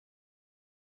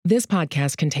This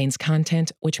podcast contains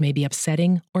content which may be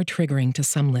upsetting or triggering to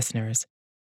some listeners.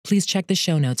 Please check the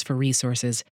show notes for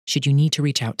resources should you need to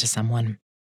reach out to someone.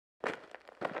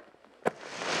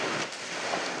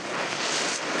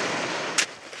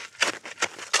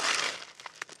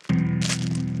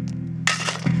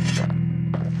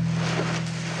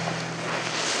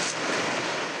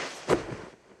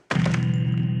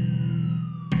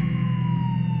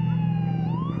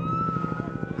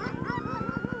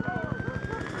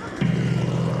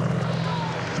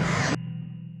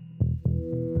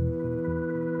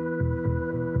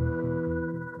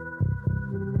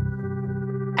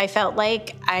 I felt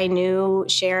like I knew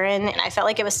Sharon, and I felt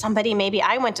like it was somebody maybe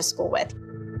I went to school with.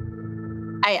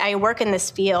 I work in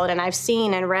this field, and I've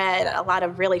seen and read a lot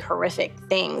of really horrific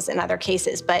things in other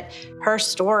cases, but her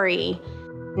story,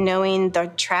 knowing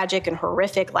the tragic and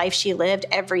horrific life she lived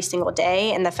every single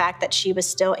day, and the fact that she was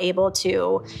still able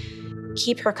to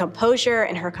keep her composure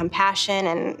and her compassion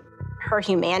and her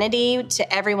humanity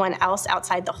to everyone else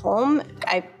outside the home,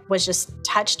 I was just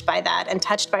touched by that and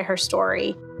touched by her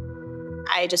story.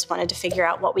 I just wanted to figure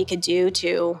out what we could do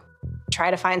to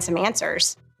try to find some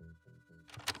answers.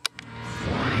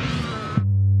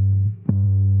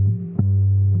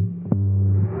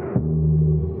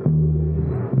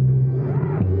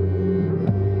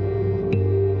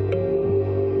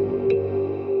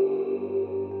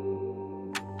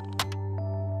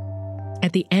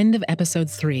 At the end of episode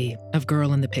 3 of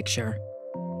Girl in the Picture,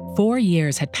 4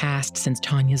 years had passed since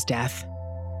Tanya's death.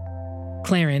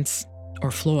 Clarence,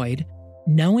 or Floyd,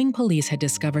 knowing police had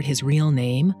discovered his real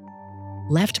name,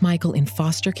 left Michael in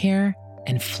foster care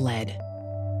and fled.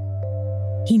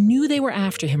 He knew they were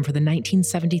after him for the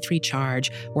 1973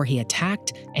 charge where he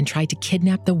attacked and tried to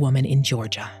kidnap the woman in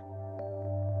Georgia.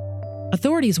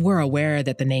 Authorities were aware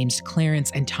that the names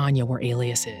Clarence and Tanya were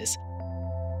aliases,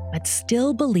 but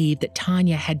still believed that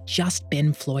Tanya had just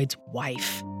been Floyd's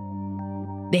wife.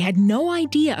 They had no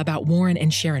idea about Warren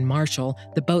and Sharon Marshall,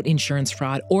 the boat insurance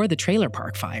fraud, or the trailer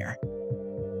park fire.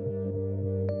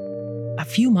 A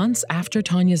few months after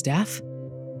Tanya's death,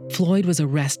 Floyd was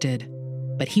arrested,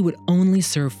 but he would only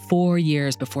serve 4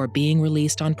 years before being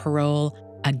released on parole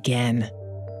again.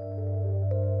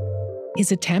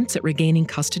 His attempts at regaining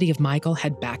custody of Michael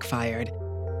had backfired,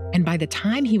 and by the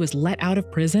time he was let out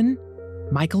of prison,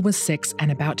 Michael was 6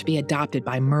 and about to be adopted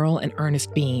by Merle and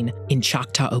Ernest Bean in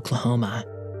Choctaw, Oklahoma.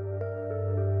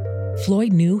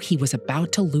 Floyd knew he was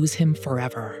about to lose him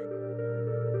forever.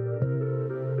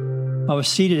 I was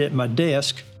seated at my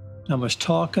desk. I was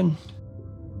talking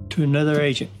to another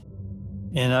agent,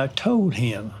 and I told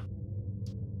him,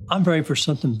 I'm ready for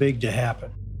something big to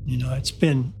happen. You know, it's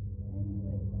been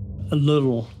a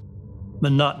little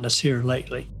monotonous here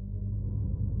lately.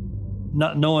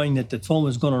 Not knowing that the phone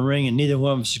was going to ring and neither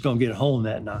one of us is going to get home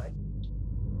that night.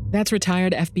 That's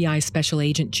retired FBI Special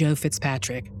Agent Joe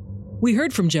Fitzpatrick. We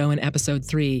heard from Joe in episode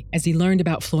 3 as he learned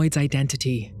about Floyd's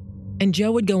identity. And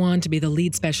Joe would go on to be the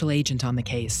lead special agent on the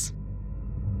case.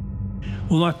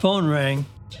 Well, my phone rang,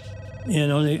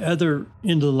 and on the other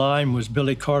end of the line was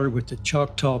Billy Carter with the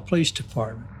Choctaw Police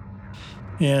Department.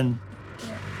 And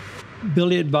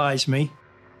Billy advised me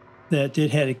that they'd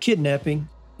had a kidnapping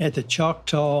at the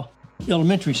Choctaw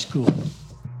Elementary School.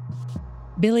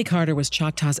 Billy Carter was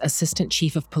Choctaw's assistant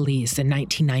chief of police in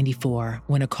 1994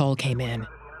 when a call came in.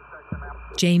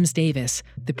 James Davis,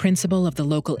 the principal of the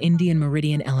local Indian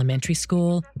Meridian Elementary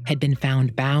School, had been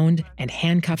found bound and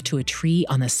handcuffed to a tree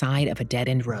on the side of a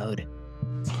dead-end road.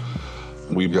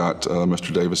 We got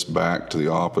Mr. Davis back to the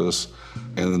office,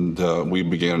 and we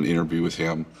began an interview with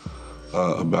him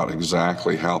about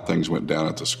exactly how things went down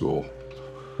at the school.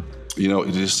 You know,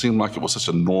 it just seemed like it was such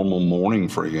a normal morning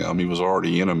for him. He was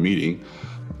already in a meeting,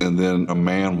 and then a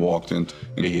man walked in.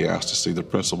 He asked to see the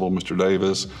principal, Mr.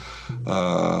 Davis,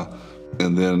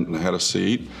 and then had a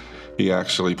seat. He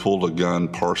actually pulled a gun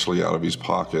partially out of his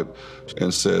pocket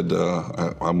and said,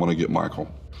 I'm going to get Michael,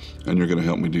 and you're going to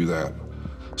help me do that.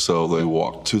 So they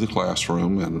walked to the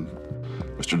classroom, and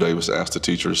Mr. Davis asked the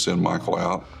teacher to send Michael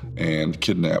out and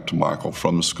kidnapped Michael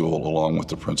from the school along with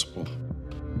the principal.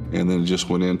 And then just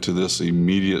went into this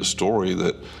immediate story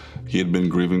that he had been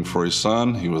grieving for his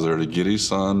son. He was there to get his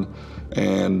son,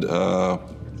 and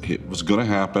it was going to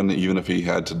happen even if he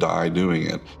had to die doing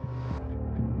it.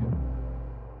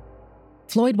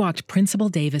 Floyd walked Principal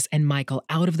Davis and Michael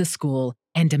out of the school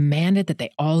and demanded that they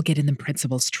all get in the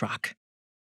principal's truck.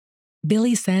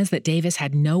 Billy says that Davis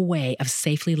had no way of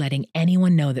safely letting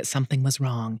anyone know that something was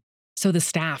wrong, so the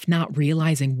staff, not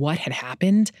realizing what had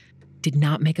happened, did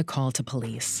not make a call to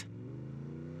police.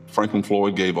 Franklin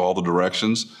Floyd gave all the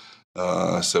directions,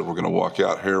 said, we're going to walk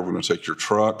out here, we're going to take your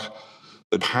truck,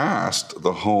 It passed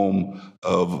the home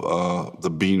of the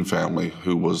Bean family,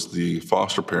 who was the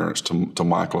foster parents to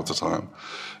Michael at the time.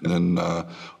 And then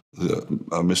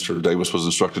Mr. Davis was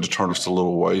instructed to turn us a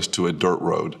little ways to a dirt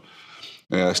road.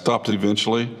 And I stopped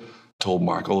eventually, told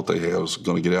Michael that he was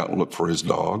going to get out and look for his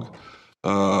dog.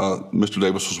 Mr.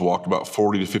 Davis was walked about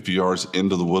 40 to 50 yards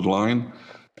into the wood line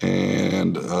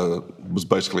and was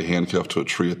basically handcuffed to a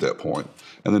tree at that point,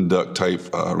 and then duct tape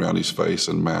around his face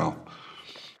and mouth.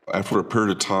 After a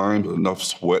period of time, enough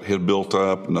sweat had built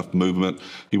up, enough movement,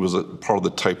 part of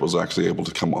the tape was actually able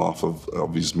to come off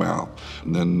of his mouth.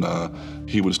 And then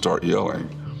he would start yelling.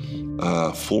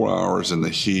 4 hours in the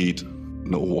heat,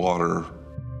 no water.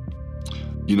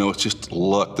 It's just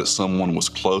luck that someone was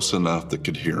close enough that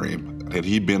could hear him. Had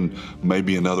he been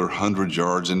maybe another 100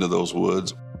 yards into those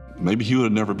woods, maybe he would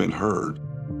have never been heard.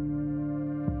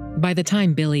 By the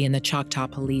time Billy and the Choctaw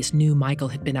police knew Michael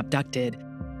had been abducted,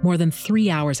 more than 3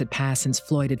 hours had passed since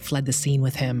Floyd had fled the scene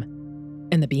with him.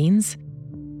 And the Beans?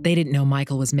 They didn't know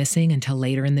Michael was missing until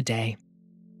later in the day.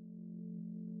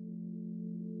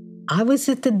 I was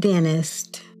at the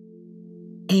dentist,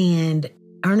 and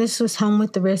Ernest was home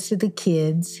with the rest of the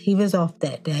kids. He was off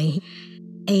that day.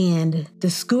 And the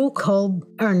school called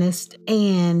Ernest,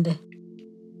 and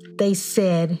they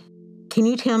said, "Can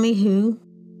you tell me who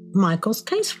Michael's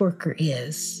caseworker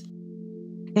is?"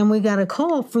 And we got a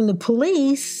call from the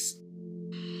police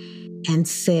and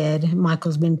said,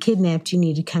 "Michael's been kidnapped. You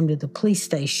need to come to the police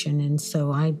station." And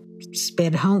so I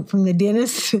sped home from the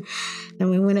dentist and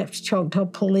we went up to Choctaw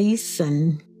Police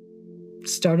and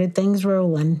started things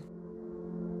rolling.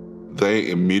 They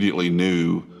immediately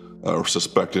knew or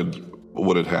suspected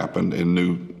what had happened and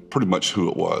knew pretty much who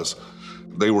it was.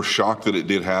 They were shocked that it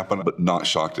did happen, but not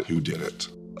shocked at who did it.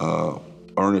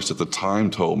 Ernest at the time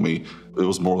told me it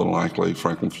was more than likely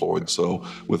Franklin Floyd. So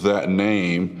with that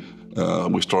name,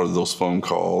 we started those phone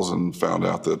calls and found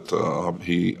out that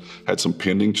he had some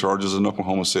pending charges in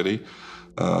Oklahoma City.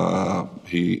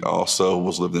 He also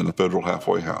was living in a federal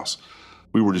halfway house.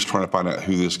 We were just trying to find out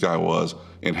who this guy was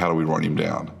and how do we run him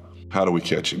down? How do we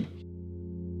catch him?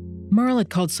 Merle had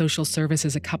called social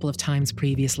services a couple of times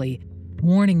previously,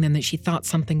 warning them that she thought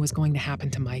something was going to happen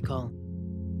to Michael.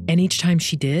 And each time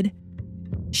she did,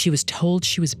 she was told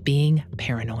she was being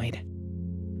paranoid.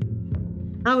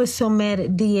 I was so mad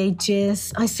at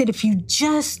DHS. I said, if you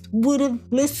just would have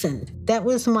listened. That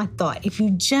was my thought. If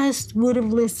you just would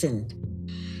have listened.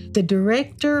 The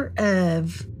director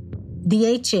of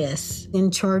DHS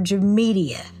in charge of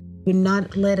media would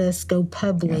not let us go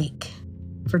public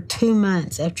for 2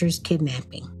 months after his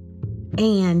kidnapping.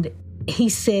 And he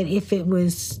said if it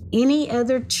was any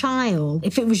other child,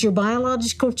 if it was your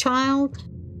biological child,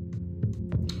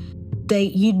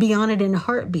 you'd be on it in a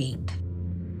heartbeat.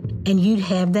 And you'd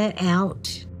have that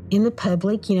out in the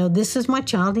public. This is my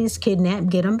child, he's kidnapped,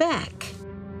 get him back.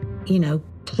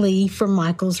 Plea for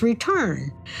Michael's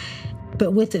return.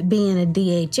 But with it being a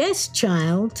DHS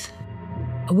child,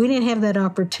 we didn't have that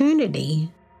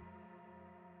opportunity.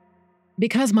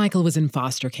 Because Michael was in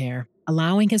foster care,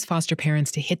 allowing his foster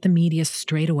parents to hit the media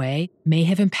straight away may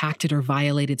have impacted or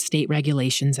violated state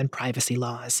regulations and privacy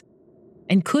laws,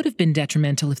 and could have been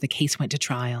detrimental if the case went to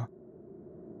trial.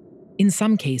 In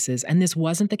some cases, and this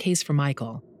wasn't the case for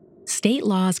Michael, state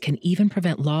laws can even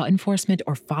prevent law enforcement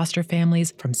or foster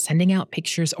families from sending out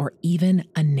pictures or even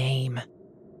a name.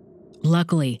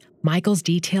 Luckily, Michael's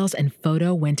details and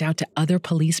photo went out to other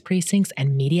police precincts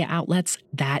and media outlets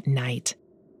that night.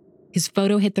 His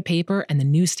photo hit the paper and the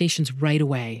news stations right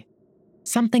away,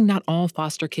 something not all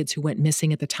foster kids who went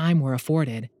missing at the time were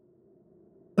afforded.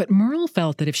 But Merle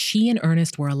felt that if she and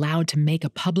Ernest were allowed to make a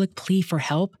public plea for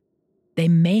help, they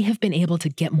may have been able to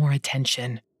get more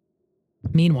attention.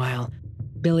 Meanwhile,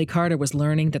 Billy Carter was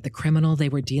learning that the criminal they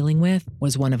were dealing with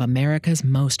was one of America's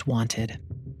most wanted.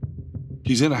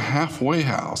 He's in a halfway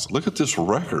house. Look at this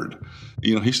record.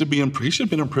 He should have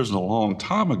been in prison a long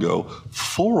time ago,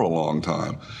 for a long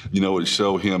time. It would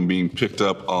show him being picked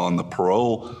up on the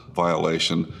parole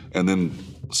violation, and then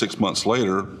 6 months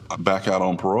later, back out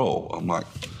on parole. I'm like,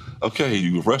 okay,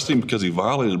 you arrested him because he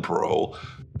violated parole,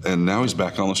 and now he's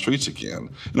back on the streets again.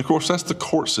 And of course, that's the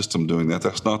court system doing that.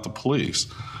 That's not the police.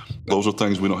 Those are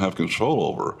things we don't have control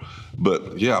over.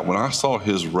 But yeah, when I saw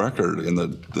his record and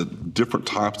the different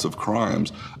types of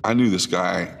crimes, I knew this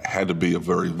guy had to be a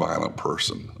very violent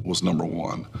person, was number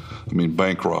one.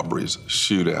 Bank robberies,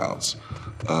 shootouts,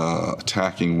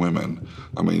 attacking women.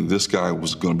 This guy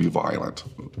was going to be violent,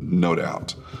 no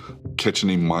doubt. Catching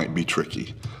him might be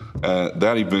tricky.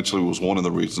 That eventually was one of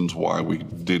the reasons why we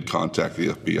did contact the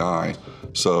FBI.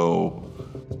 So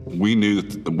we knew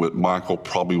that Michael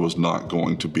probably was not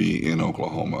going to be in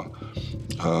Oklahoma.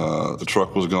 The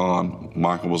truck was gone,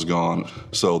 Michael was gone,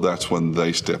 so that's when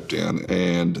they stepped in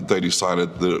and they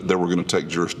decided that they were going to take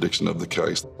jurisdiction of the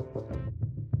case.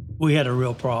 We had a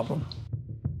real problem.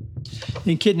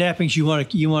 In kidnappings, you want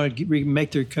to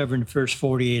make the recovery in the first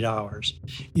 48 hours.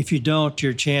 If you don't,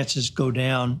 your chances go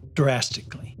down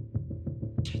drastically.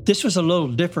 This was a little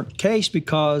different case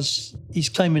because he's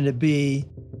claiming to be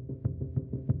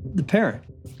the parent,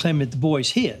 claiming the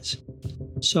boy's his.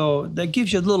 So that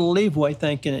gives you a little leeway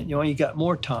thinking that, you got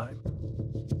more time.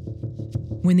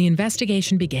 When the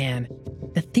investigation began,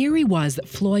 the theory was that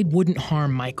Floyd wouldn't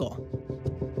harm Michael.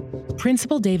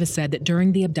 Principal Davis said that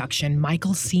during the abduction,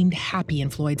 Michael seemed happy in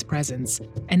Floyd's presence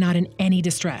and not in any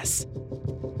distress.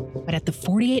 But at the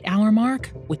 48-hour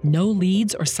mark, with no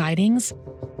leads or sightings,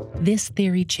 this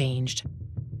theory changed.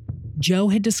 Joe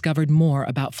had discovered more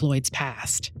about Floyd's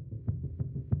past.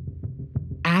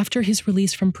 After his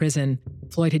release from prison,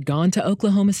 Floyd had gone to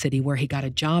Oklahoma City where he got a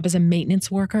job as a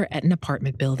maintenance worker at an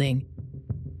apartment building.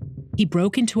 He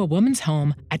broke into a woman's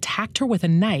home, attacked her with a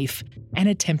knife, and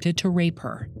attempted to rape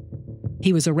her.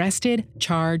 He was arrested,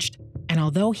 charged, and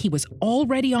although he was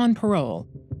already on parole,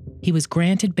 he was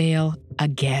granted bail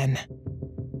again.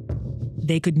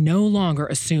 They could no longer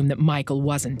assume that Michael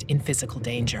wasn't in physical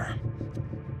danger.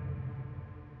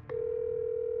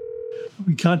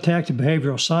 We contacted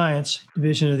Behavioral Science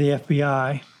Division of the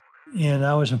FBI, and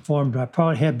I was informed I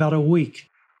probably had about a week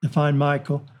to find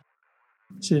Michael.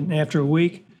 So after a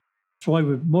week, Floyd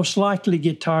would most likely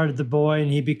get tired of the boy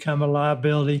and he'd become a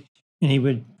liability and he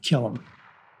would kill him.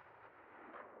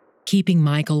 Keeping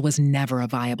Michael was never a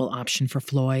viable option for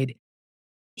Floyd.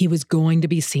 He was going to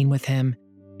be seen with him,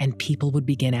 and people would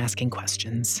begin asking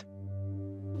questions.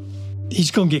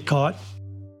 He's going to get caught.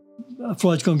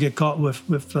 Floyd's going to get caught with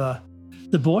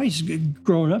the boy. He's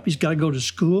growing up. He's got to go to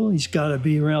school. He's got to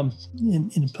be around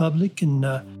in public, and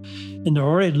they're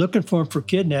already looking for him for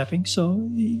kidnapping. So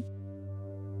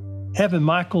having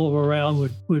Michael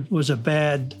around was a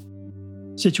bad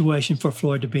situation for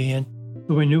Floyd to be in.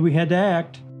 But we knew we had to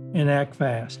act and act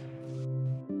fast.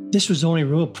 This was the only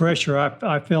real pressure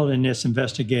I felt in this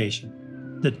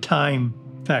investigation, the time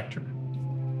factor.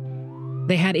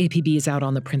 They had APBs out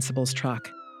on the principal's truck,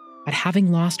 but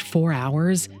having lost 4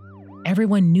 hours,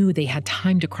 everyone knew they had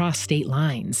time to cross state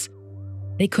lines.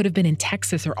 They could have been in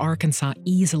Texas or Arkansas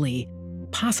easily,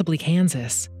 possibly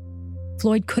Kansas.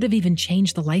 Floyd could have even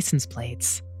changed the license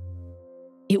plates.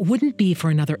 It wouldn't be for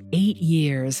another 8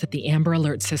 years that the Amber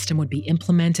Alert system would be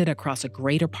implemented across a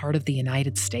greater part of the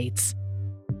United States.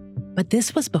 But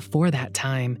this was before that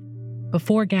time,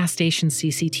 before gas station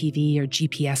CCTV or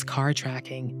GPS car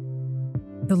tracking.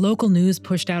 The local news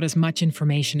pushed out as much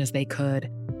information as they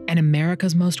could, and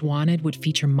America's Most Wanted would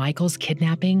feature Michael's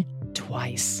kidnapping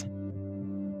twice.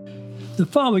 The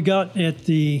file we got at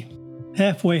the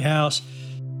halfway house,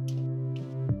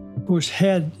 of course,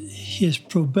 had his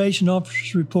probation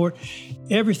officer's report,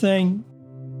 everything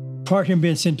prior to him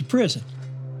being sent to prison.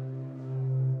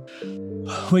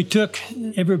 We took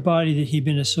everybody that he'd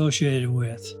been associated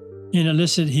with and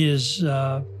elicited his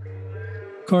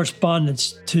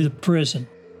correspondence to the prison.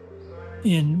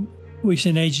 And we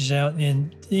sent agents out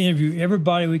and interviewed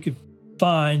everybody we could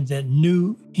find that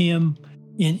knew him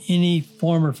in any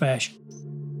form or fashion.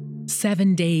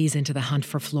 7 days into the hunt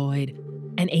for Floyd,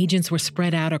 and agents were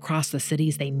spread out across the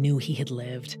cities they knew he had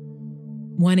lived.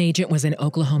 One agent was in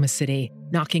Oklahoma City,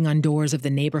 knocking on doors of the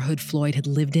neighborhood Floyd had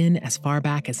lived in as far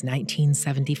back as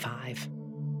 1975.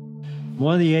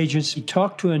 One of the agents, he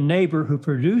talked to a neighbor who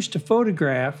produced a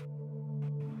photograph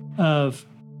of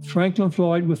Franklin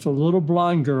Floyd with a little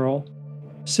blonde girl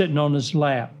sitting on his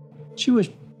lap. She was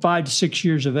 5 to 6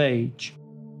 years of age.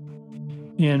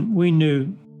 And we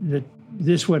knew that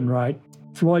this wasn't right.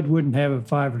 Floyd wouldn't have a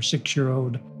 5 or 6 year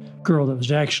old girl that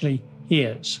was actually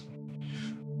his.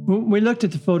 We looked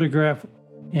at the photograph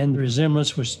and the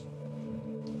resemblance was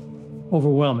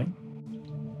overwhelming.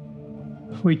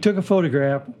 We took a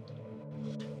photograph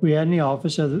we had in the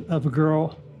office of a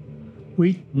girl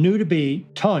we knew to be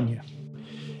Tanya,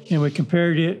 and we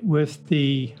compared it with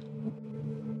the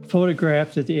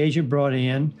photograph that the agent brought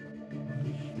in.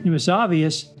 It was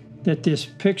obvious that this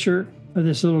picture of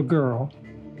this little girl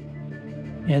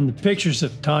and the pictures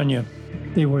of Tanya,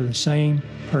 they were the same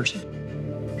person.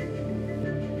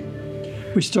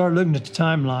 We started looking at the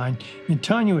timeline, and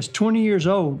Tanya was 20 years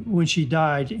old when she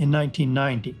died in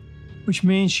 1990, which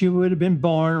means she would have been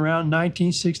born around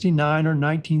 1969 or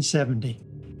 1970.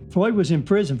 Floyd was in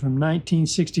prison from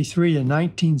 1963 to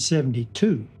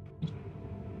 1972,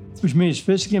 which means it's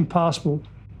physically impossible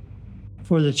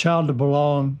for the child to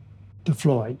belong to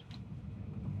Floyd.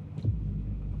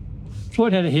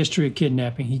 Floyd had a history of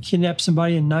kidnapping. He kidnapped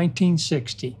somebody in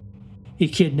 1960. He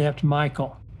kidnapped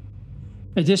Michael.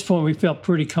 At this point, we felt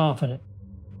pretty confident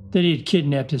that he had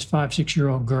kidnapped his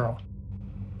 5-6-year-old girl.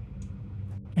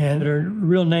 And her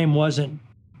real name wasn't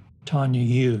Tanya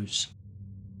Hughes.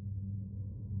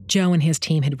 Joe and his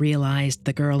team had realized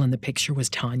the girl in the picture was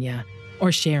Tanya,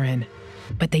 or Sharon,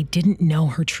 but they didn't know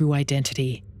her true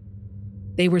identity.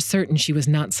 They were certain she was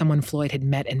not someone Floyd had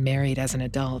met and married as an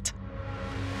adult.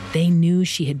 They knew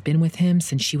she had been with him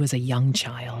since she was a young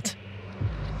child.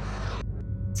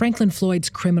 Franklin Floyd's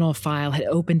criminal file had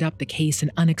opened up the case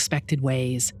in unexpected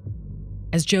ways.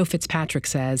 As Joe Fitzpatrick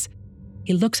says,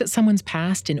 he looks at someone's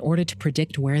past in order to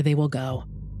predict where they will go.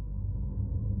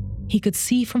 He could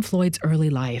see from Floyd's early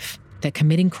life that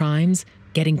committing crimes,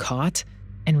 getting caught,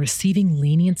 and receiving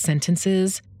lenient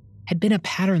sentences had been a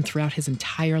pattern throughout his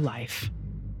entire life.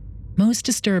 Most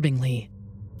disturbingly,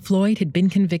 Floyd had been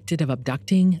convicted of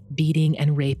abducting, beating,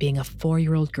 and raping a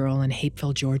 4-year-old girl in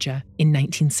Hapeville, Georgia in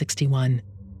 1961.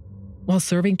 While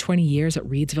serving 20 years at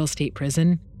Reidsville State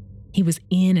Prison, he was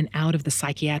in and out of the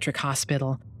psychiatric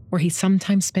hospital, where he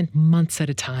sometimes spent months at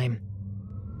a time.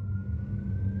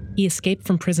 He escaped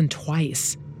from prison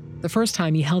twice. The first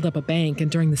time he held up a bank,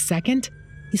 and during the second,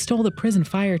 he stole the prison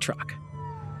fire truck.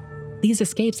 These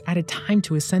escapes added time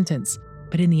to his sentence,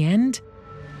 but in the end,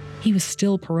 he was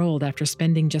still paroled after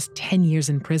spending just 10 years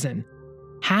in prison,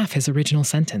 half his original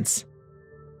sentence.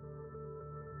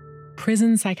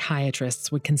 Prison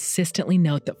psychiatrists would consistently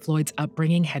note that Floyd's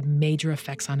upbringing had major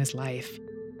effects on his life,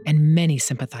 and many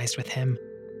sympathized with him.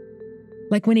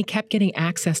 Like when he kept getting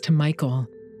access to Michael,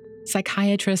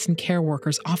 psychiatrists and care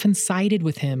workers often sided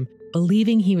with him,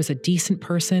 believing he was a decent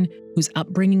person whose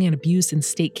upbringing and abuse in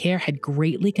state care had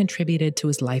greatly contributed to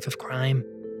his life of crime.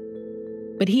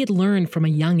 But he had learned from a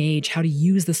young age how to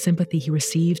use the sympathy he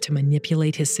received to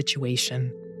manipulate his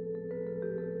situation.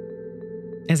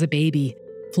 As a baby,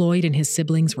 Floyd and his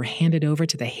siblings were handed over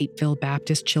to the Hapeville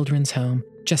Baptist Children's Home,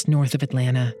 just north of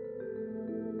Atlanta.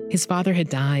 His father had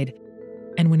died,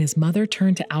 and when his mother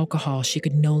turned to alcohol, she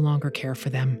could no longer care for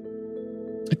them.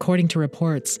 According to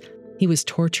reports, he was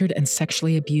tortured and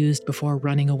sexually abused before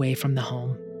running away from the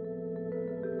home.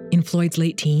 In Floyd's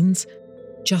late teens,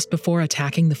 just before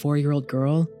attacking the 4-year-old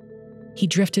girl, he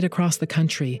drifted across the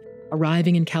country,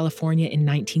 arriving in California in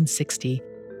 1960.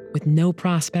 With no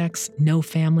prospects, no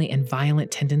family, and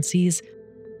violent tendencies,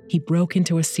 he broke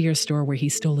into a Sears store where he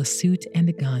stole a suit and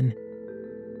a gun.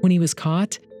 When he was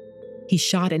caught, he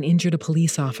shot and injured a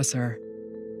police officer.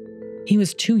 He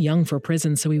was too young for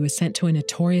prison, so he was sent to a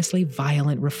notoriously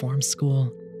violent reform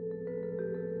school.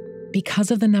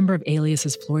 Because of the number of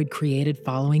aliases Floyd created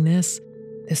following this,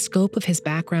 the scope of his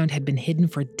background had been hidden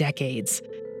for decades,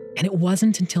 and it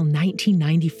wasn't until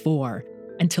 1994,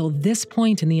 until this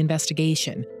point in the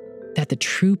investigation, that the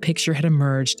true picture had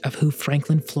emerged of who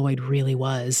Franklin Floyd really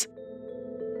was.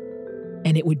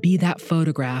 And it would be that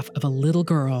photograph of a little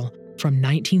girl from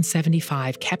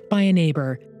 1975 kept by a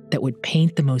neighbor that would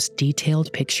paint the most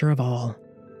detailed picture of all.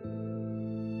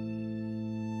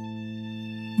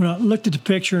 When I looked at the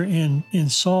picture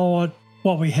and saw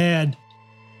what we had,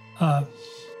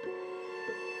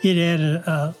 it added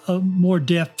a more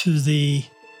depth to the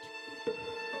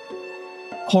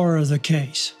horror of the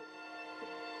case.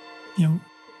 You know,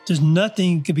 there's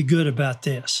nothing could be good about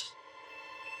this.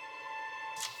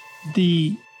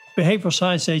 The behavioral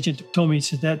science agent told me, he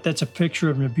said, that's a picture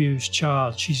of an abused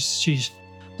child. She's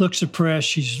looks depressed,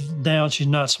 she's down, she's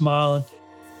not smiling.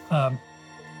 But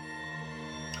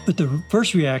the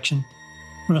first reaction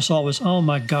when I saw it was, oh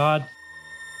my God,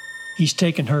 he's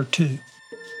taken her too.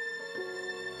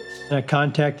 And I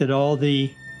contacted all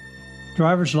the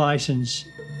driver's license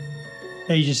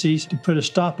agencies to put a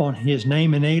stop on his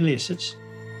name and aliases.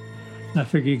 And I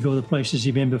figured he'd go to the places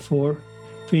he'd been before: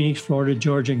 Phoenix, Florida,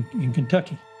 Georgia, and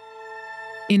Kentucky.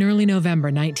 In early November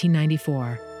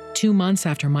 1994, 2 months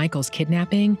after Michael's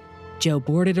kidnapping, Joe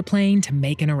boarded a plane to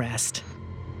make an arrest.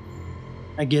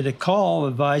 I get a call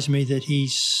advising me that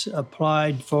he's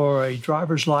applied for a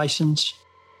driver's license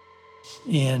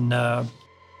and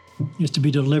is to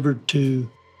be delivered to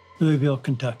Louisville,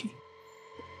 Kentucky.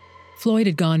 Floyd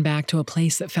had gone back to a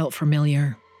place that felt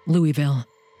familiar, Louisville.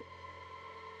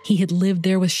 He had lived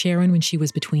there with Sharon when she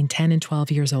was between 10 and 12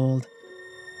 years old.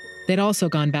 They'd also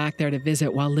gone back there to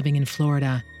visit while living in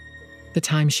Florida, the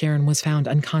time Sharon was found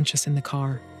unconscious in the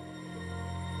car.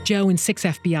 Joe and 6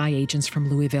 FBI agents from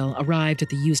Louisville arrived at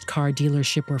the used car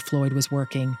dealership where Floyd was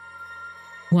working.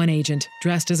 One agent,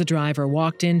 dressed as a driver,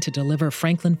 walked in to deliver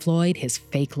Franklin Floyd his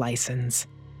fake license.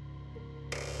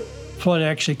 Floyd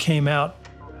actually came out,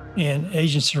 and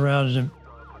agents surrounded him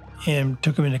and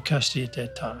took him into custody at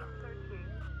that time.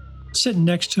 sitting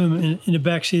next to him in the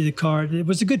backseat of the car, it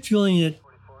was a good feeling that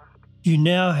you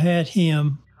now had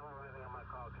him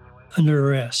under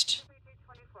arrest.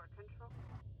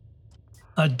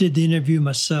 I did the interview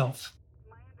myself.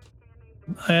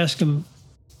 I asked him,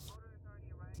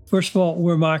 first of all,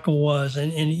 where Michael was,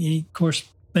 and he, of course,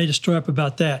 made a story up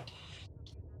about that.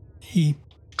 He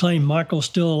claimed Michael's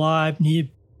still alive, and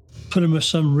he put him with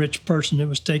some rich person that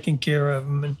was taking care of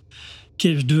him, and the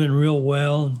kid was doing real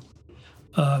well.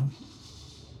 And,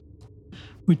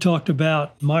 we talked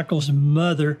about Michael's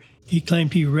mother. He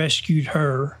claimed he rescued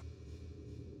her,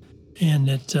 and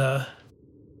that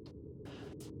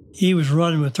he was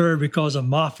running with her because the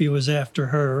mafia was after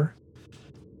her.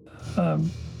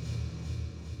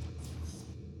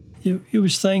 It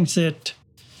was things that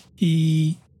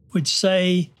he would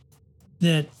say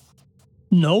that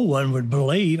no one would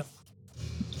believe.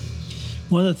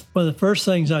 One of the first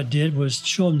things I did was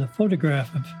show him the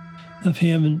photograph of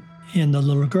him and the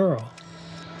little girl.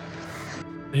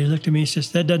 He looked at me and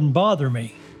says, "That doesn't bother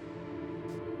me."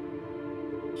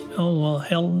 Oh, well,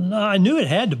 hell, no, I knew it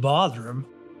had to bother him.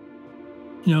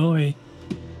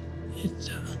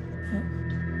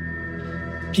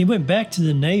 He went back to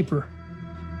the neighbor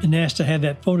and asked to have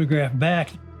that photograph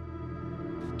back.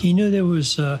 He knew it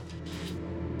was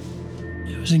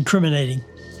incriminating.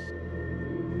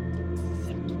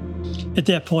 At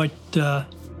that point,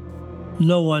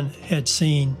 no one had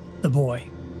seen the boy.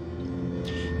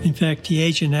 In fact, the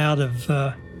agent out of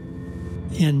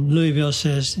in Louisville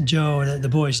says, "Joe, that the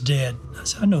boy's dead." I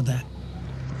said, "I know that."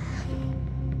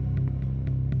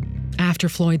 After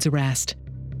Floyd's arrest,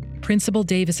 Principal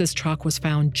Davis's truck was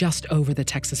found just over the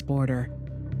Texas border.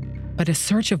 But a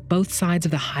search of both sides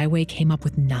of the highway came up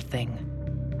with nothing.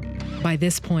 By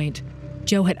this point,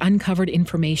 Joe had uncovered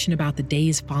information about the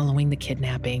days following the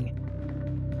kidnapping.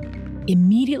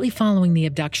 Immediately following the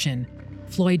abduction,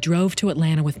 Floyd drove to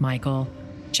Atlanta with Michael,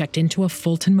 checked into a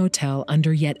Fulton motel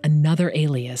under yet another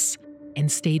alias,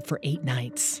 and stayed for 8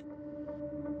 nights.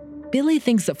 Billy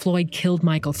thinks that Floyd killed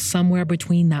Michael somewhere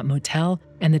between that motel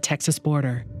and the Texas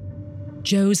border.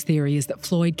 Joe's theory is that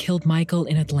Floyd killed Michael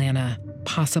in Atlanta,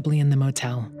 possibly in the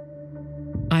motel.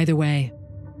 Either way,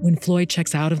 when Floyd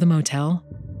checks out of the motel,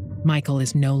 Michael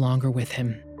is no longer with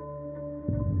him.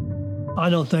 I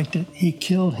don't think that he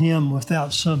killed him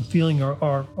without some feeling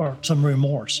or some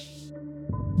remorse.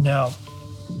 Now,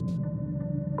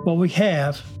 what we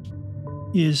have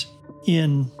is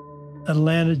in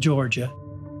Atlanta, Georgia,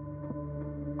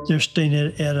 they're staying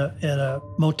at a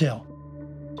motel.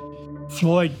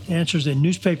 Floyd answers a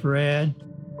newspaper ad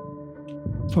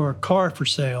for a car for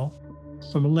sale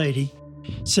from a lady,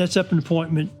 sets up an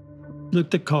appointment,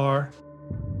 looked at the car,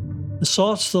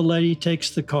 assaults the lady,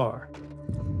 takes the car.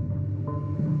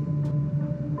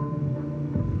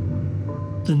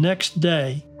 The next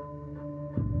day,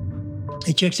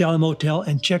 he checks out of the motel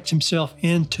and checks himself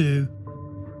into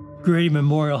Grady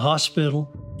Memorial Hospital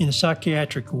in a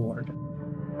psychiatric ward.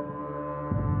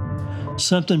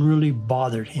 Something really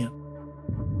bothered him.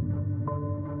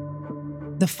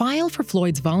 The file for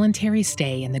Floyd's voluntary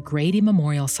stay in the Grady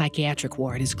Memorial Psychiatric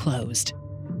Ward is closed.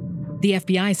 The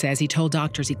FBI says he told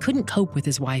doctors he couldn't cope with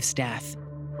his wife's death,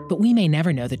 but we may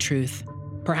never know the truth.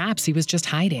 Perhaps he was just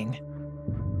hiding.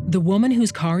 The woman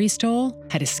whose car he stole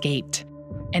had escaped,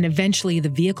 and eventually the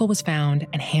vehicle was found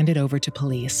and handed over to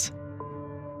police.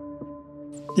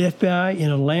 The FBI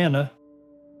in Atlanta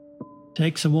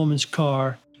takes a woman's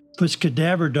car, puts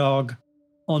cadaver dog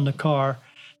on the car,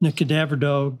 and the cadaver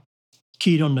dog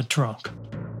keyed on the trunk.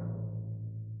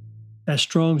 As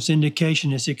strong as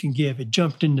indication as it can give. It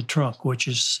jumped in the trunk, which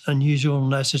is unusual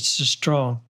unless it's a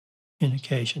strong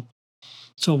indication.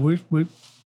 So we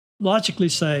logically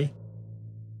say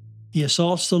he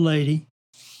assaults the lady,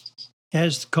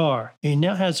 has the car. He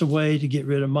now has a way to get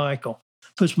rid of Michael.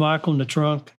 Puts Michael in the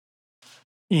trunk,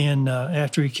 and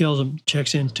after he kills him,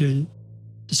 checks into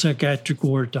the psychiatric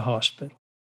ward at the hospital.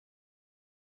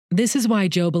 This is why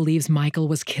Joe believes Michael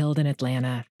was killed in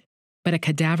Atlanta. But a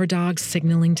cadaver dog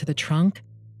signaling to the trunk,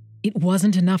 it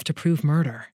wasn't enough to prove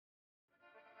murder.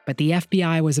 But the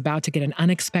FBI was about to get an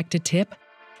unexpected tip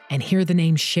and hear the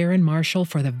name Sharon Marshall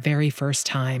for the very first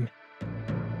time.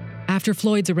 After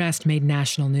Floyd's arrest made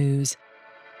national news,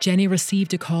 Jenny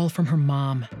received a call from her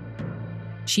mom.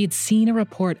 She had seen a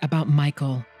report about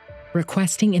Michael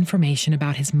requesting information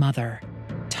about his mother,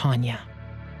 Tanya.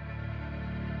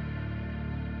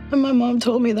 And my mom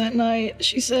told me that night,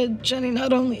 she said, "Jenny,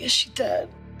 not only is she dead,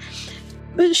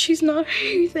 but she's not who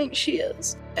you think she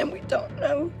is. And we don't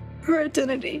know her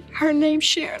identity. Her name,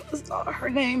 Sharon, is not her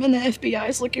name. And the FBI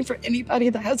is looking for anybody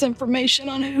that has information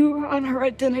on her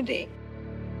identity."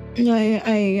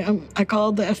 I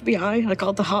called the FBI. I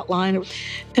called the hotline,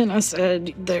 and I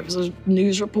said there was a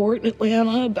news report in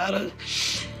Atlanta about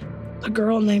a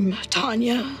girl named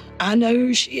Tanya. I know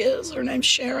who she is. Her name's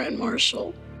Sharon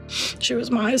Marshall. She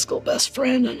was my high school best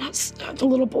friend, and the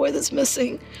little boy that's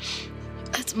missing,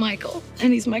 that's Michael,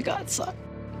 and he's my godson.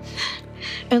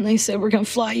 And they said, we're going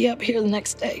to fly you up here the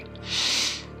next day.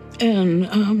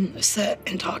 And sat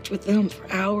and talked with them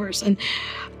for hours. And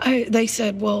they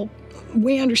said, well,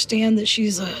 we understand that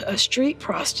she's a street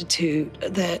prostitute,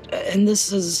 and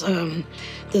this is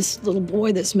this little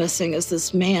boy that's missing is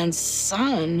this man's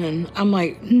son. And I'm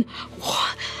like,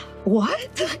 what?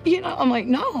 I'm like,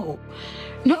 no,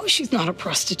 she's not a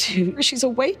prostitute. She's a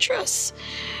waitress.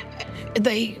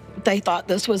 They thought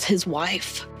this was his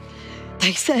wife.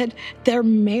 They said they're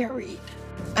married.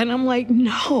 And I'm like,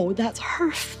 no, that's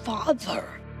her father.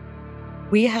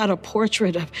 We had a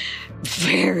portrait of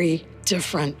very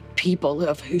different people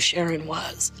of who Sharon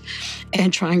was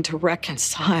and trying to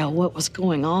reconcile what was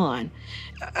going on.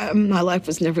 My life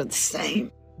was never the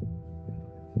same.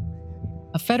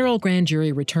 A federal grand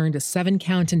jury returned a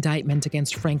 7-count indictment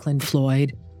against Franklin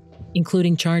Floyd,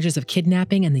 including charges of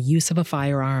kidnapping and the use of a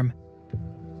firearm.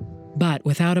 But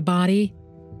without a body,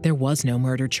 there was no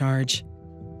murder charge.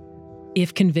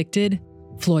 If convicted,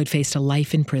 Floyd faced a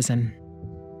life in prison.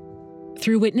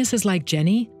 Through witnesses like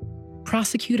Jenny,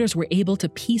 prosecutors were able to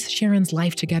piece Sharon's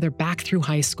life together back through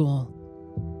high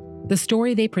school. The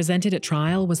story they presented at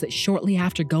trial was that shortly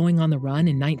after going on the run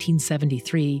in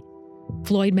 1973,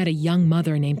 Floyd met a young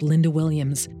mother named Linda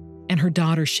Williams and her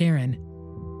daughter Sharon.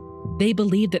 They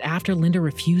believed that after Linda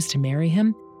refused to marry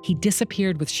him, he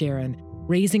disappeared with Sharon,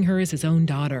 raising her as his own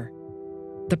daughter.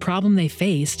 The problem they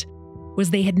faced was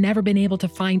they had never been able to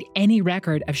find any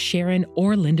record of Sharon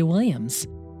or Linda Williams.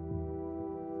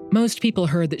 Most people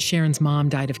heard that Sharon's mom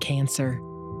died of cancer,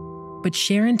 but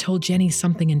Sharon told Jenny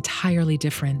something entirely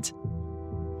different.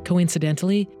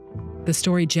 Coincidentally, the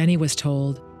story Jenny was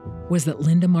told was that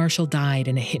Linda Marshall died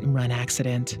in a hit-and-run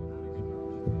accident.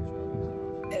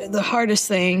 The hardest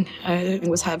thing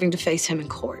was having to face him in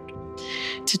court,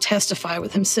 to testify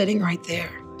with him sitting right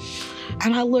there.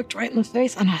 And I looked right in the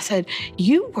face and I said,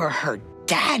 you were her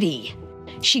daddy.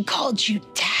 She called you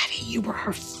daddy. You were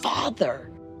her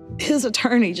father. His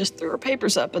attorney just threw her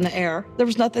papers up in the air. There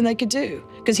was nothing they could do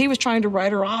because he was trying to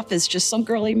write her off as just some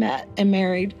girl he met and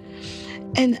married.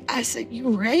 And I said, you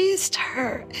raised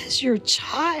her as your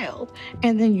child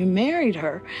and then you married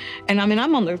her. And I mean,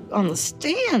 I'm on the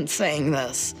stand saying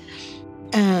this.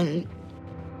 And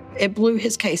it blew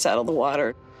his case out of the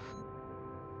water.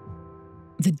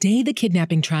 The day the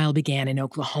kidnapping trial began in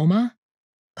Oklahoma,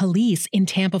 police in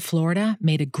Tampa, Florida,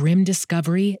 made a grim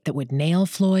discovery that would nail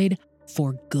Floyd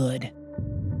for good.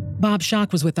 Bob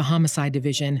Schock was with the Homicide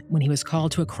Division when he was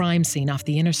called to a crime scene off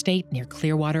the interstate near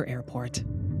Clearwater Airport.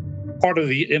 Part of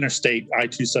the interstate,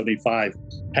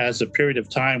 I-275, has a period of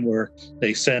time where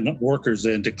they send workers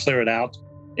in to clear it out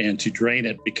and to drain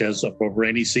it because of a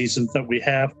rainy season that we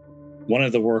have. One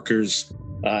of the workers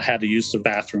had to use the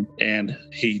bathroom, and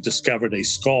he discovered a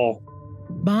skull.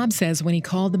 Bob says when he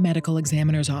called the medical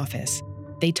examiner's office,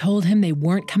 they told him they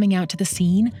weren't coming out to the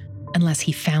scene unless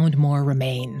he found more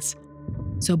remains.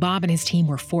 So Bob and his team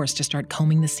were forced to start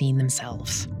combing the scene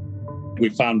themselves. We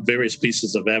found various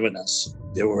pieces of evidence.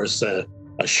 There was a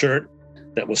shirt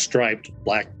that was striped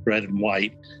black, red, and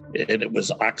white, and it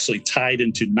was actually tied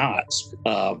into knots,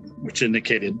 which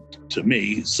indicated to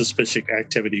me suspicious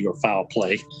activity or foul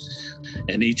play.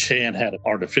 And each hand had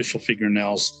artificial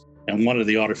fingernails, and one of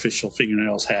the artificial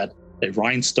fingernails had a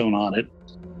rhinestone on it.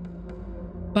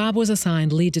 Bob was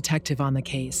assigned lead detective on the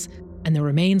case, and the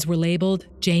remains were labeled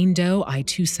Jane Doe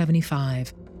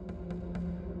I-275.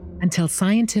 Until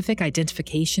scientific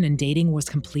identification and dating was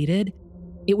completed,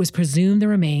 it was presumed the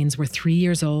remains were 3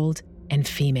 years old and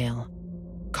female.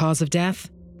 Cause of death?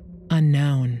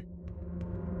 Unknown.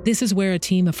 This is where a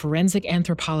team of forensic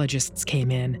anthropologists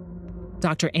came in.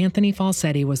 Dr. Anthony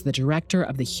Falsetti was the director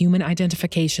of the Human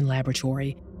Identification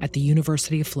Laboratory at the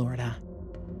University of Florida.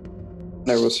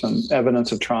 There was some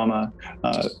evidence of trauma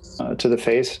to the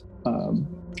face,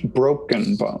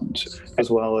 broken bones,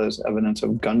 as well as evidence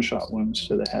of gunshot wounds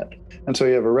to the head. And so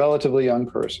you have a relatively young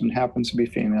person, happens to be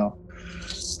female.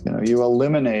 You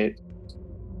eliminate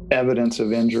evidence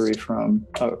of injury from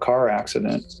a car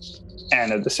accident,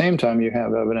 and at the same time you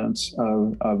have evidence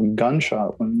of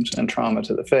gunshot wounds and trauma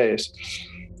to the face,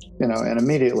 and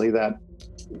immediately that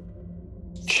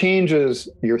changes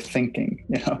your thinking.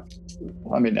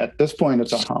 I mean, at this point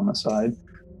it's a homicide.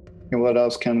 What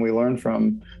else can we learn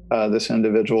from this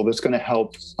individual that's going to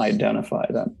help identify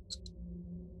them?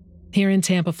 Here in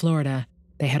Tampa, Florida,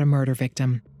 they had a murder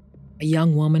victim, a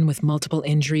young woman with multiple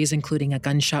injuries, including a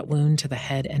gunshot wound to the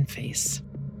head and face.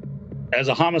 As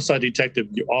a homicide detective,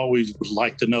 you always would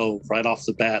like to know right off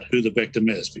the bat who the victim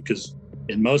is, because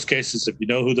in most cases, if you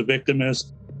know who the victim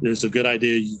is, there's a good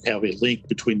idea you have a link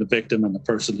between the victim and the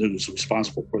person who's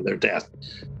responsible for their death.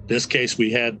 In this case,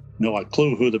 we had no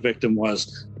clue who the victim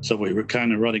was, so we were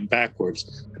kind of running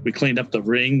backwards. We cleaned up the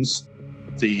rings,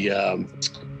 the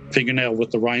fingernail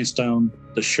with the rhinestone,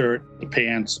 the shirt, the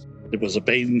pants. There was a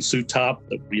bathing suit top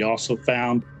that we also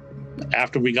found.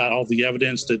 After we got all the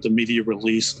evidence, did the media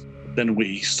release, then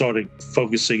we started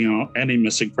focusing on any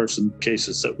missing person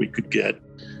cases that we could get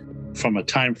from a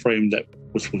time frame that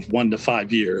was 1 to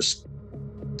 5 years.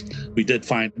 We did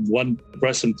find one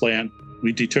breast implant.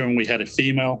 We determined we had a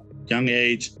female, young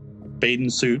age, bathing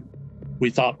suit. We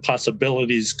thought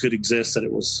possibilities could exist that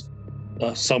it was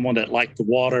someone that liked the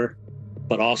water,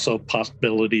 but also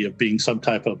possibility of being some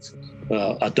type of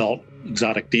adult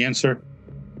exotic dancer.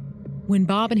 When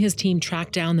Bob and his team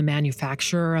tracked down the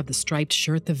manufacturer of the striped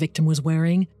shirt the victim was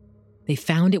wearing, they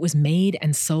found it was made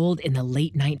and sold in the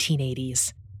late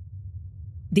 1980s.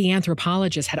 The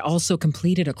anthropologist had also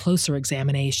completed a closer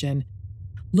examination.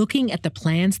 Looking at the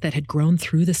plants that had grown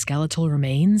through the skeletal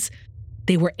remains,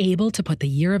 they were able to put the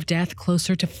year of death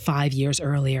closer to 5 years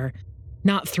earlier,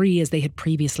 not 3 as they had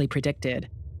previously predicted.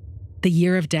 The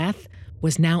year of death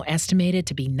was now estimated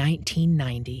to be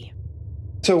 1990.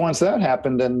 So once that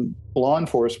happened, then law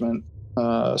enforcement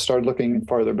started looking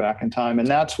farther back in time, and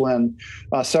that's when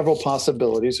several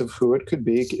possibilities of who it could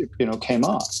be, came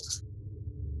up.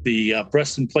 The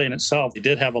breast implant itself, it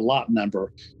did have a lot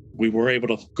number. We were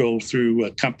able to go through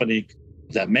a company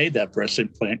that made that breast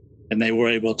implant, and they were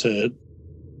able to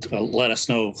let us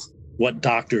know what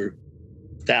doctor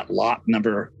that lot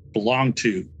number belonged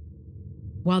to.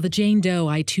 While the Jane Doe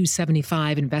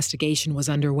I-275 investigation was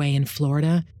underway in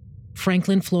Florida,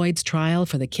 Franklin Floyd's trial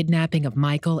for the kidnapping of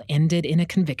Michael ended in a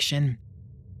conviction.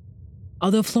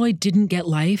 Although Floyd didn't get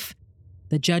life,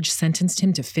 the judge sentenced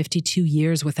him to 52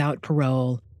 years without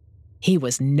parole. He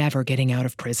was never getting out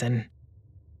of prison.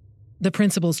 The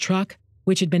principal's truck,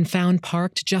 which had been found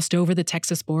parked just over the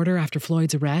Texas border after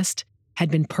Floyd's arrest,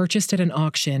 had been purchased at an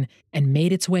auction and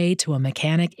made its way to a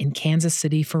mechanic in Kansas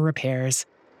City for repairs.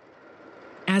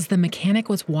 As the mechanic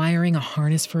was wiring a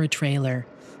harness for a trailer,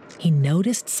 he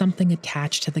noticed something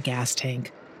attached to the gas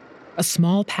tank, a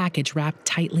small package wrapped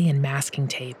tightly in masking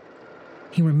tape.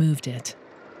 He removed it.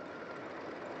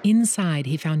 Inside,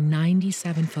 he found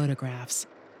 97 photographs,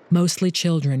 mostly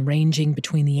children ranging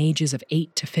between the ages of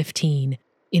 8 to 15,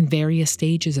 in various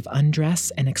stages of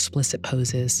undress and explicit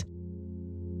poses.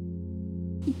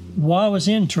 While I was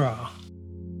in trial,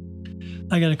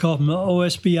 I got a call from the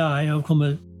OSBI,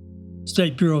 Oklahoma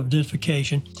State Bureau of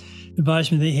Identification,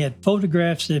 advised me they had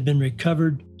photographs that had been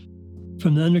recovered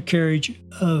from the undercarriage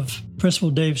of Principal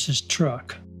Davis's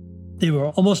truck. They were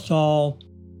almost all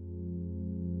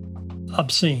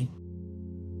obscene.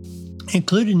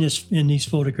 Included in these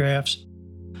photographs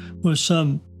was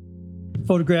some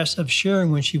photographs of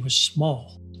Sharon when she was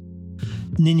small.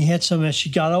 And then you had some as she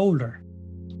got older.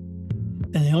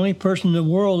 And the only person in the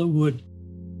world that would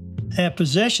have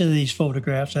possession of these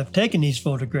photographs, have taken these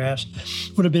photographs,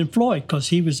 would have been Floyd, because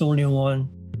he was the only one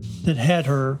that had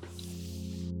her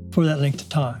for that length of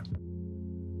time.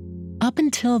 Up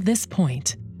until this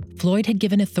point, Floyd had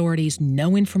given authorities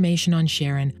no information on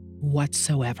Sharon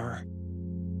whatsoever.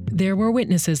 There were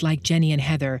witnesses like Jenny and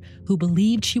Heather who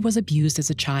believed she was abused as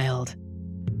a child.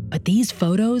 But these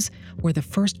photos were the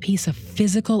first piece of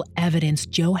physical evidence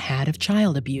Joe had of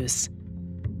child abuse.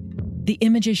 The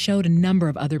images showed a number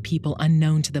of other people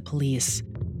unknown to the police,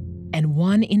 and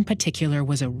one in particular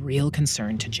was a real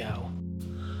concern to Joe.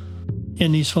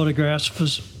 In these photographs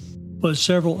was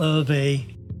several of a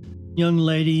young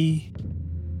lady,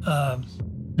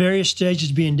 various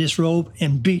stages being disrobed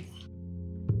and beaten.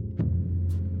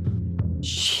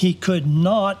 He could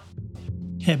not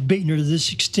have beaten her to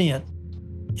this extent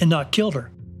and not killed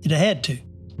her. It had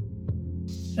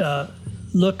to.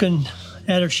 Looking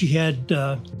at her, she had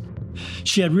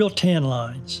real tan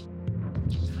lines.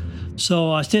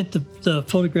 So I sent the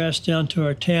photographs down to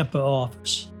our Tampa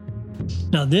office.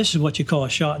 Now, this is what you call a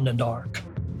shot in the dark.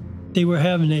 They were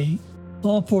having a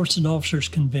law enforcement officers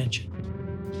convention.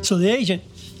 So the agent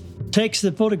takes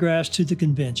the photographs to the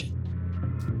convention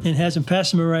and has them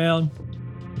pass them around.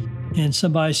 And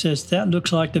somebody says, that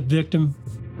looks like the victim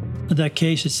of that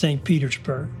case at St.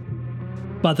 Petersburg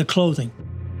by the clothing.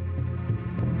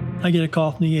 I get a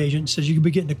call from the agent, says you could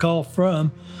be getting a call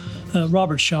from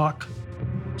Robert Schock,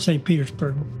 St.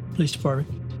 Petersburg Police Department.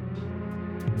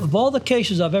 Of all the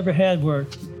cases I've ever had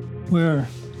where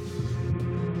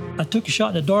I took a shot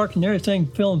in the dark and everything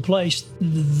fell in place.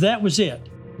 That was it.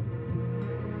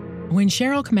 When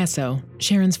Cheryl Comesso,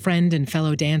 Sharon's friend and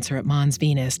fellow dancer at Mons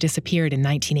Venus, disappeared in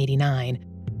 1989,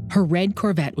 her red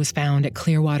Corvette was found at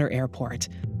Clearwater Airport,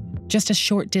 just a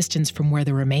short distance from where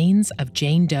the remains of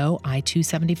Jane Doe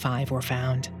I-275 were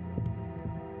found.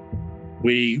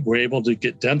 We were able to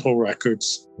get dental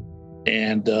records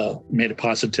and made a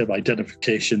positive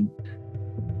identification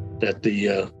that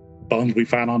the bones we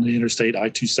found on the interstate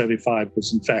I-275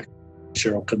 was in fact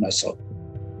Cheryl Comesso.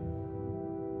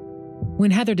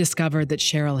 When Heather discovered that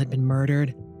Cheryl had been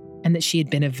murdered and that she had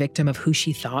been a victim of who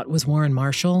she thought was Warren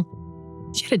Marshall,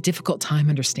 she had a difficult time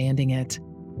understanding it.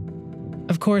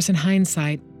 Of course, in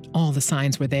hindsight, all the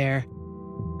signs were there.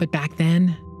 But back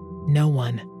then, no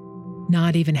one,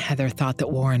 not even Heather, thought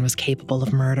that Warren was capable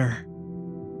of murder.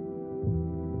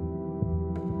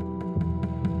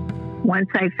 Once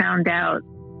I found out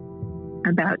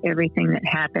about everything that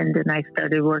happened and I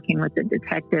started working with the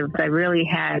detectives, I really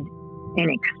had an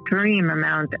extreme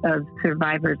amount of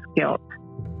survivor's guilt.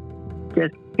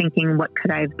 Just thinking, what could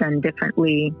I have done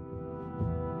differently?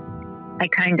 I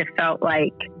kind of felt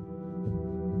like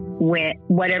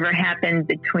whatever happened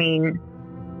between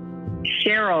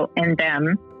Cheryl and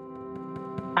them,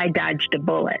 I dodged a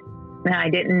bullet. And I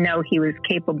didn't know he was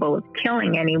capable of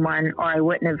killing anyone, or I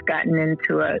wouldn't have gotten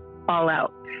into an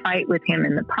all-out fight with him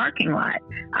in the parking lot.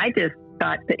 I just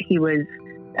thought that he was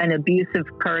an abusive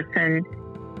person.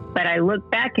 But I look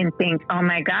back and think, oh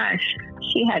my gosh,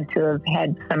 she had to have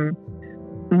had some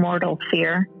mortal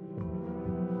fear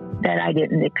that I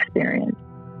didn't experience.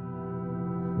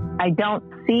 I don't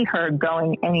see her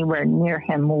going anywhere near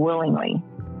him willingly.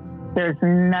 There's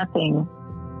nothing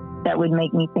that would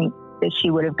make me think that she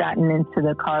would have gotten into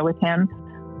the car with him.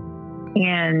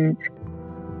 And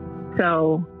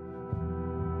so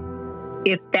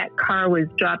if that car was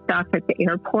dropped off at the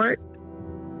airport,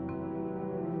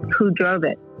 who drove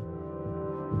it?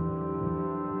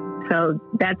 So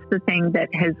that's the thing that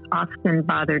has often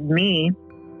bothered me,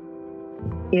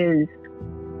 is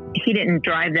he didn't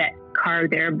drive that car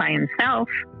there by himself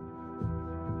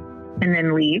and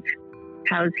then leave.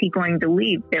 How is he going to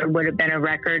leave? There would have been a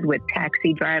record with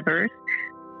taxi drivers.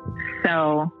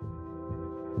 So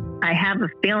I have a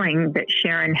feeling that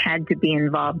Sharon had to be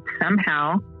involved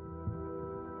somehow.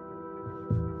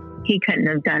 He couldn't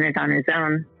have done it on his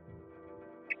own.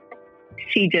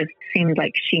 She just seemed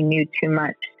like she knew too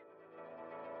much.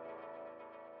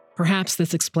 Perhaps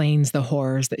this explains the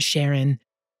horrors that Sharon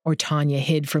or Tanya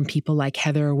hid from people like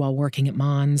Heather while working at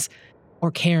Mons, or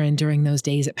Karen during those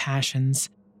days at Passions.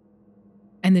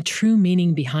 And the true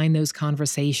meaning behind those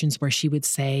conversations where she would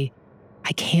say,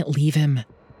 I can't leave him.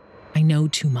 I know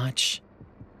too much.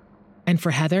 And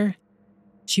for Heather,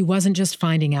 she wasn't just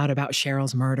finding out about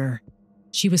Cheryl's murder.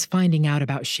 She was finding out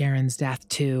about Sharon's death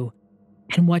too,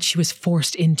 and what she was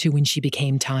forced into when she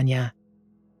became Tanya.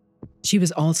 She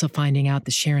was also finding out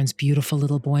that Sharon's beautiful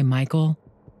little boy, Michael,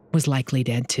 was likely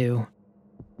dead too.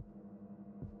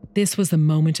 This was the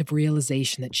moment of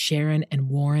realization that Sharon and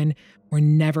Warren were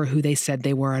never who they said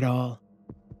they were at all.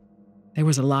 There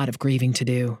was a lot of grieving to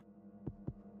do.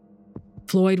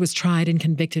 Floyd was tried and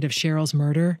convicted of Cheryl's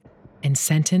murder and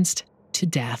sentenced to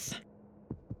death.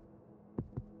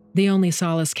 The only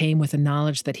solace came with the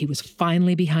knowledge that he was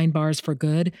finally behind bars for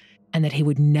good and that he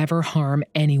would never harm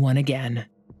anyone again.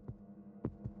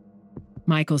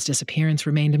 Michael's disappearance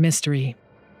remained a mystery.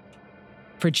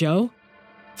 For Joe,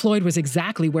 Floyd was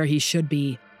exactly where he should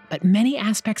be, but many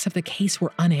aspects of the case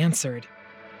were unanswered.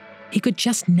 He could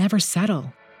just never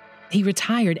settle. He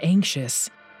retired anxious.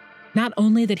 Not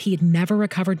only that he had never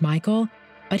recovered Michael,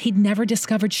 but he'd never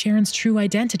discovered Sharon's true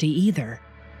identity either.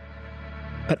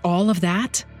 But all of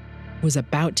that was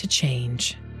about to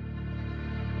change.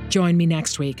 Join me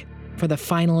next week for the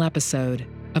final episode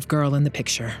of Girl in the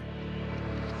Picture.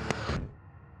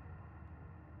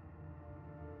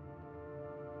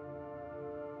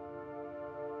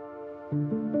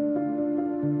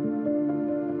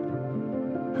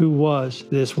 Who was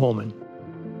this woman?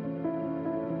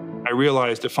 I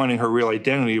realized that finding her real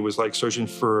identity was like searching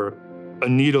for a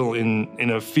needle in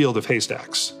a field of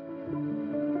haystacks.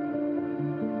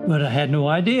 But I had no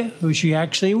idea who she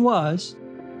actually was.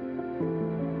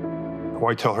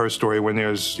 Why tell her story when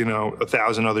there's,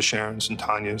 1,000 other Sharons and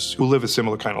Tanyas who live a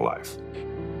similar kind of life?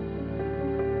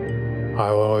 I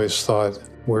always thought,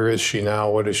 where is she now?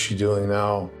 What is she doing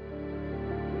now?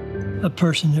 A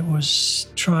person that was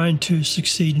trying to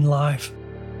succeed in life.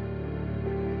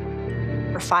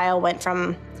 Her file went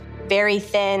from very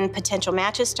thin potential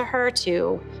matches to her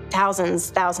to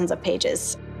thousands of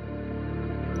pages.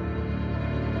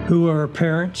 Who are her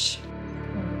parents?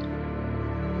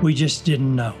 We just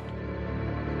didn't know.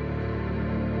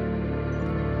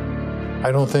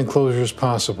 I don't think closure is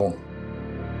possible.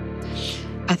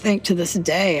 I think to this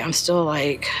day, I'm still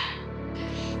like,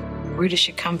 where did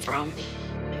she come from?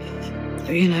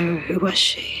 You know, who was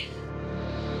she?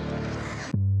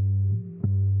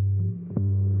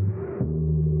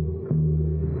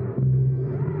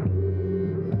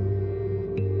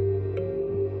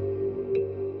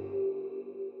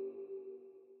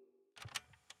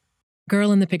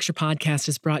 Girl in the Picture podcast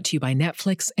is brought to you by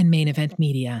Netflix and Main Event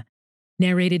Media.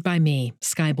 Narrated by me,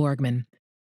 Skye Borgman.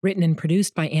 Written and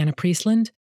produced by Anna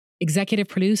Priestland. Executive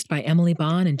produced by Emily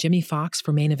Bond and Jimmy Fox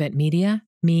for Main Event Media,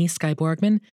 me, Skye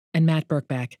Borgman, and Matt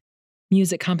Birkbeck.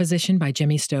 Music composition by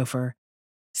Jimmy Stouffer.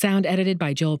 Sound edited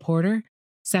by Joel Porter.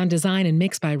 Sound design and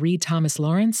mix by Reed Thomas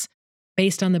Lawrence.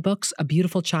 Based on the books A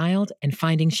Beautiful Child and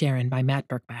Finding Sharon by Matt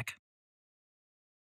Birkbeck.